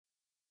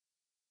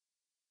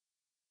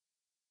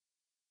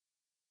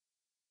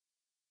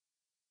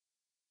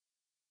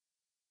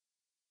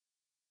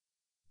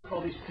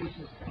call these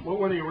pieces? What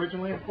were they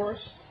originally, of course?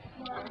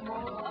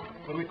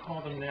 What do we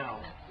call them now?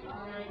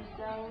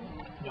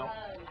 No.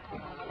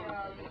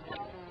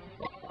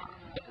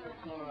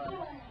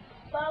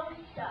 Bone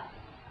stuff.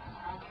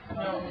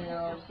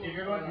 No. If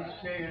you're going to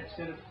say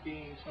instead of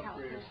being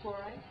something,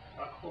 Chloride?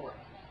 chloride.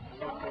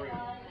 No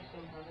chloride.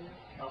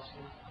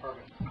 Calcium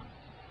carbonate.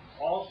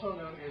 Also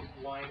known as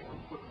lime or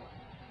quicklime.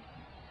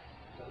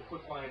 Now, the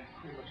quicklime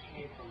pretty much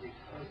came from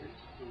because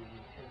it's doing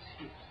intense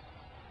heat.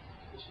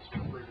 This is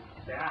converted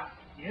back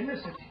in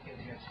this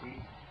intense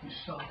heat. You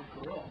saw the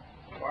grill,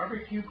 a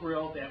barbecue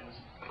grill that was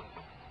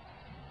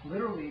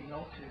literally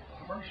melted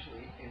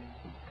partially, and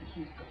the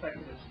heat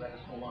affected it so that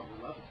it's no longer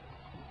level.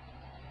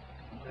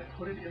 When I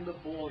put it in the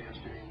bowl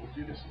yesterday, we'll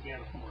do this again,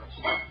 of course.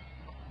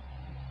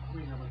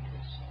 We know what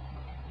this.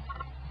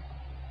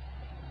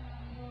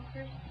 Well,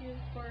 first you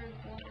poured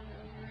water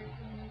over it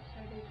when you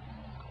started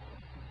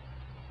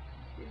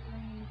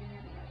using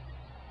it up.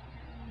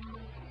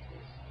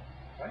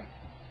 Right?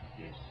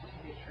 It's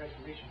a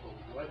transformation, but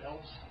what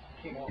else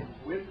came along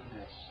with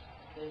this?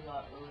 They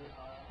got really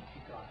hot.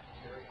 It got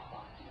very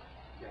hot.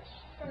 Yes.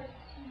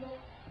 Smoke.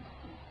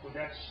 Was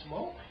that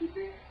smoke, you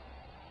think?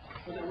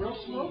 Was it real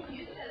smoke?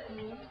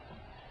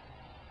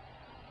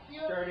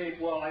 Started,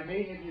 well, I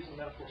may have used the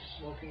metaphor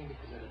smoking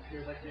because it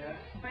appears like that.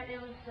 But it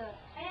was the...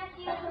 I asked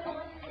you if it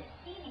wasn't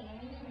steaming, and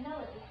you said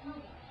no, it was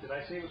smoking. Did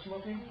I say it was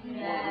smoking?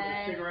 Yes. Or was it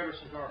a cigarette or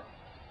cigar?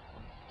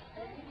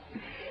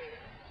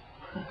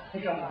 I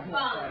got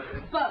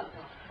it. Both.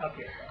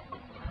 Okay.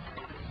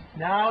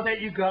 Now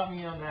that you got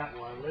me on that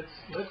one,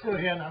 let's go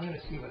ahead and I'm going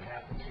to see what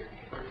happens here.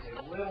 There's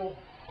a little...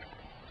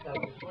 Now,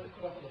 I just want to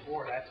put up on the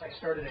board. I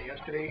started it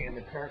yesterday, and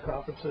the parent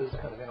conferences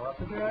kind of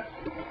interrupted that.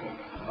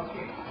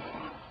 Okay.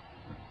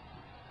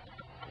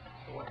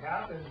 So what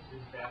happens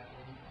is that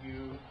when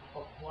you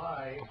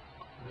apply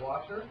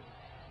water,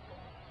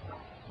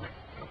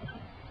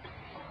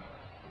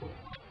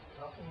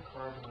 calcium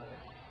carbonate,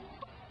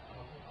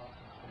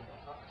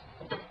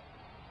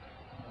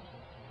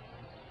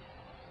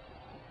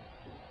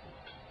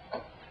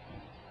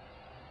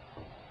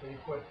 so you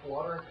put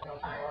water and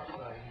calcium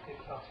oxide, you get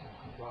calcium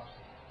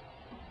hydroxide.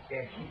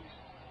 And heat.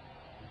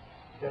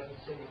 It doesn't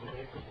say it's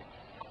vapor.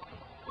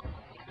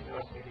 Who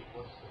knows, maybe it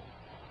was.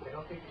 I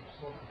don't think it was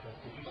smoke because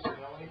did you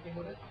smell anything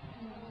with it?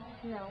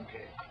 No.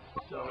 Okay.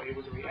 So it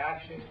was a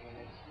reaction and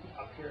it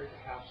appeared to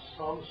have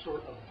some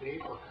sort of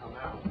vapor come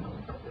out.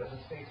 It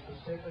doesn't say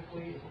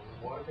specifically if it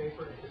was water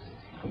vapor, it just says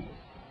heat.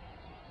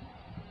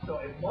 So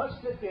it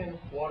must have been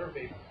water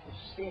vapor,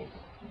 steam.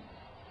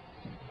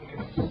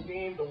 Because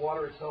steam, the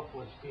water itself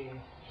was being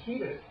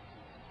heated.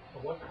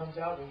 And what comes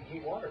out when you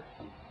heat water?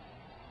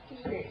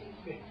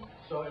 Steam.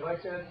 So if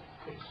I said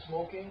it's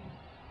smoking,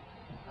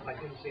 I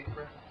didn't say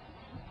correct.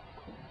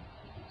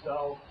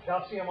 So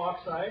calcium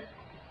oxide,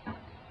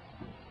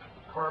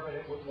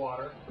 carbonate with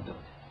water,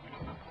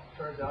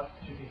 turns out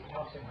to be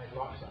calcium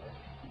hydroxide,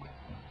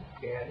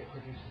 and it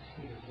produces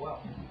heat as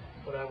well.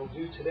 What I will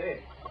do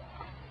today,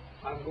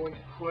 I'm going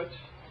to put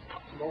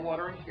some more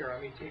water in here.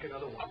 I may take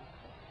another one.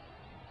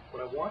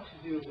 What I want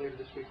to do later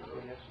this week or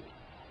early next week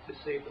is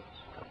save those.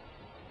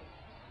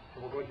 And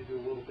we're going to do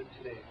a little bit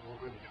today.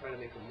 We're going to try to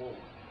make a mold.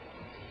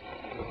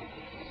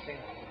 And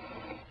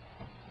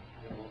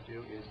what we'll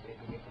do is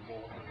maybe make a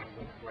mold and we're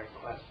going to write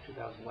class of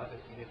 2011.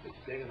 And if it's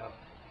big enough,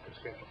 it's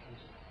scratch a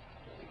pencil.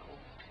 Really cool.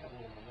 Have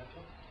a little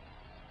memento.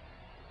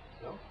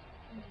 No?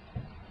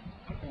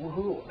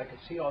 Woohoo! I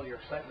can see all your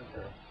excitement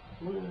there.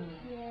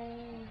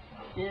 Yay.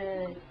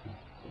 Yay.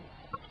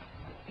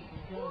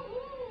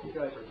 You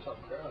guys are a tough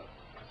crowd.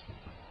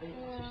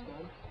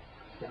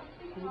 Yeah.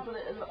 Can you put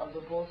it in the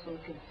other bowl so we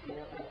can see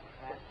it?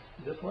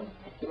 This one?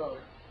 No.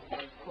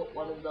 Like put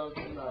one of those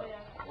in the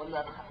one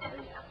that's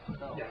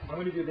no. Yeah, I'm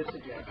going to do this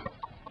again.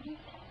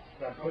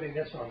 But I'm putting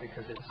this on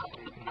because it's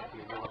you can get the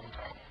wrong.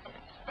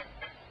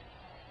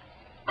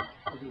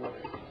 We'll do one at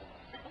a time.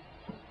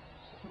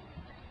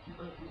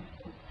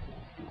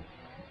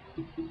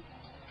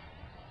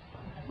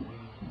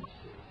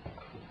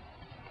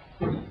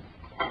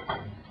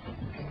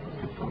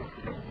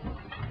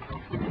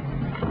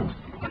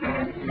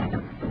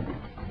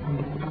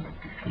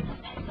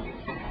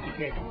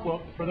 Okay, well,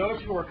 for those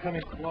who are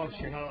coming close,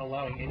 you're not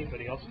allowing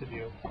anybody else to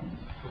do.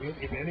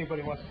 If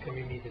anybody wants to come,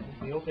 you need to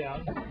kneel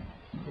down,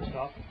 first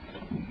off,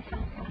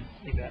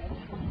 see that,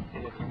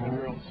 and if the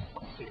girls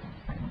see it.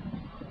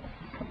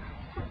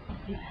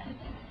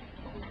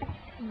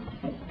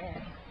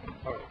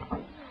 All right,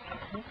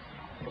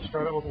 we'll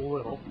start out with a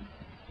little.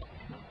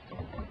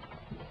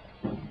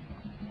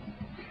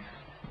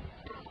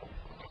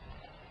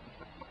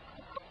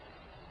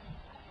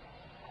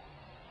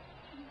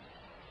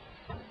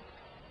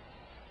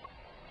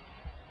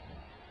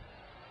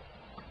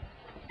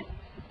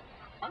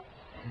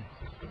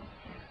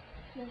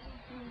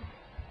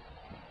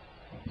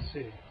 Let's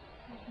see.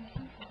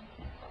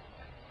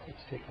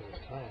 It's taking its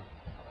time.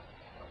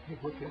 Hey,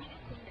 look yesterday.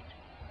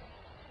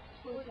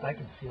 I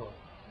can feel it.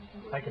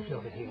 I can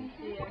feel the heat.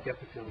 I can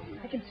definitely feel the heat.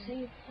 I can see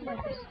it.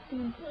 Like the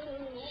steam.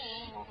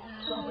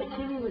 I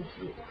can't even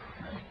see it.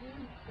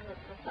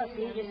 Oh,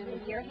 so you just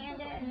with your hand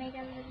it and make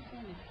everything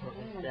steamy. Look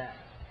at that.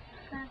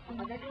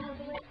 Oh, that's how to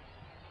do it?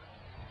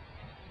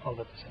 I'll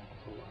let the sample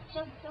cool off. So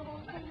the whole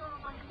thing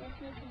on this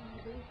is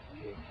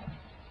Okay.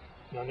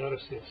 Now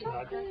notice it's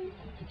not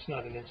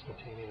an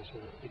instantaneous,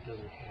 or it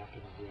doesn't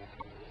happen react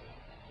right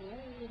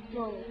away.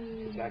 no.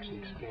 It's actually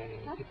expanding,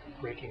 it's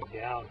breaking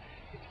down.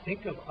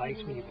 Think of ice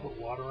when you put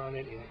water on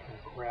it and it kind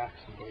of cracks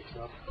and breaks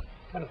up.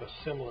 Kind of a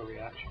similar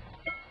reaction.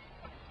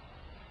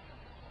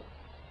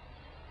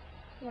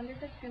 I wonder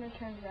if it's gonna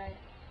turn red.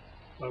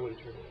 Why would it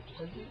turn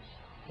red? Just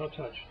don't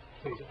touch,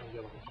 please,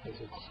 Angelica, because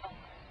it's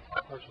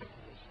partially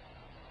freeze.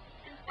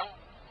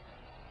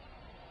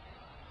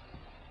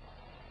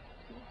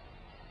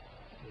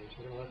 Okay, so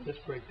we're gonna let this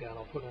break down.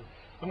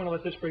 I'm gonna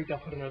let this break down,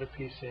 put another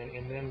piece in,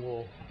 and then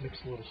we'll mix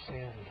a little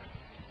sand.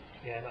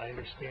 And I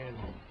understand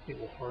it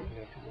will harden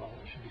after a while.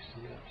 It should be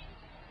cement,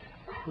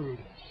 crude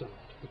cement.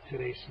 With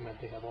today's cement,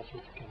 they have all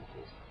sorts of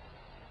chemicals.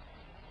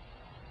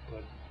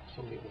 But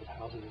some of the old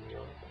houses in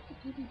Europe.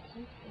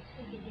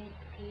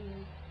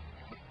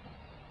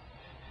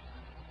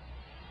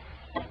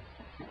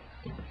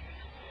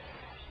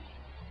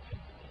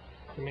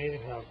 It's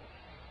amazing how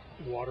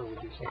water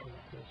would do something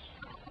like this.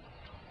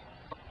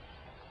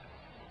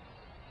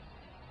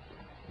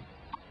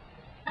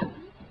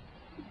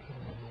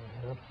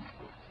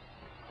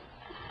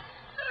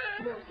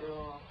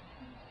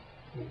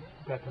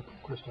 Back up,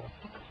 Christoph.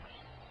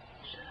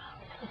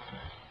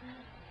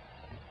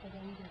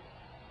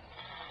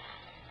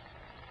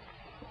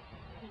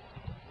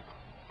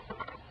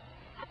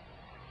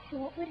 So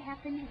what would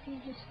happen if you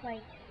just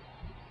like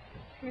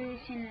threw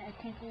this in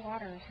a tank of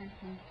water or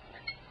something?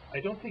 I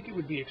don't think it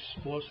would be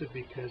explosive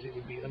because it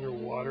would be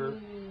underwater.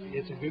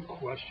 It's a good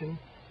question.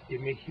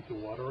 It may heat the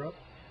water up.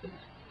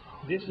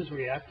 This is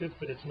reactive,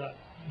 but it's not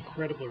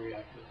incredibly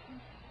reactive.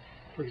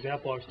 For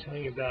example, I was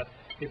telling you about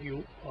if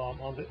you,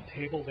 on the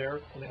table there,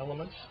 on the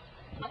elements,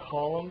 the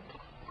column,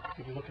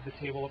 if you look at the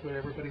table up there,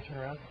 everybody turn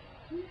around,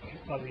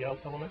 on the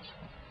elements,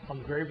 on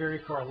the very,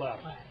 very far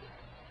left,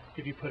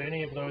 if you put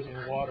any of those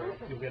in water,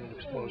 you'll get an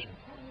explosion.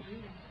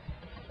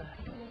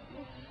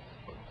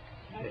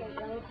 Like a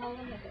yellow column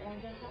with the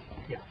orange on top?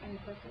 Yeah. And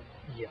purple?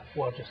 Yeah,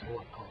 well, just a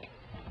white column.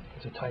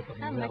 It's a type of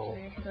Not much metal. of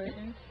an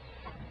explosion.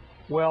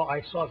 Well,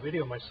 I saw a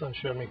video my son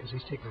showed me because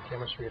he's taking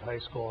chemistry at high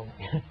school.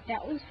 And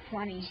That was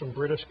funny. some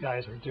British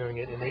guys are doing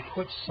it, and they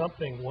put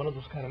something, one of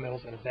those kind of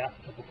metals, in a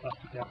bathtub, a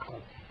plastic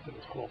bathtub that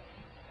was cool.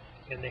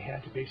 And they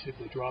had to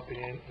basically drop it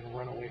in and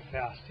run away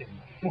fast, and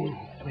boom,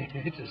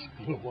 it just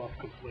blew up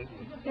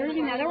completely. There was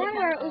another one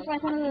where it was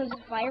like one of those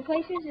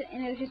fireplaces,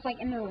 and it was just like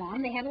in their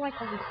lawn. They had like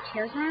all these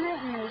chairs around it,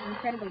 and it was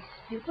incredibly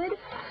stupid.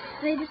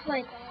 They just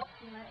like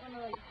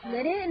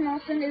lit it, and all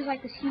of a sudden there was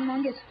like this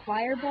humongous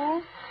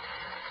fireball.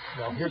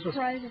 Now, I'm here's what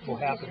surprised it will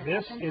didn't happen.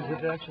 This is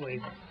eventually,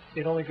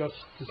 it only goes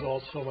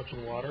dissolves so much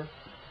in water.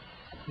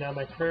 Now,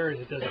 my prayer is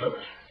it doesn't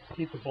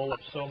heat the bowl up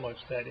so much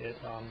that it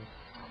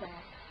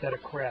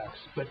cracks.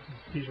 But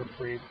these are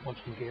free once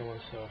from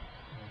Galen, so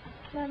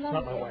it's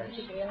not my wife's.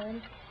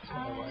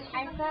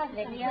 I saw a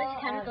video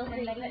of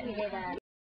somebody who did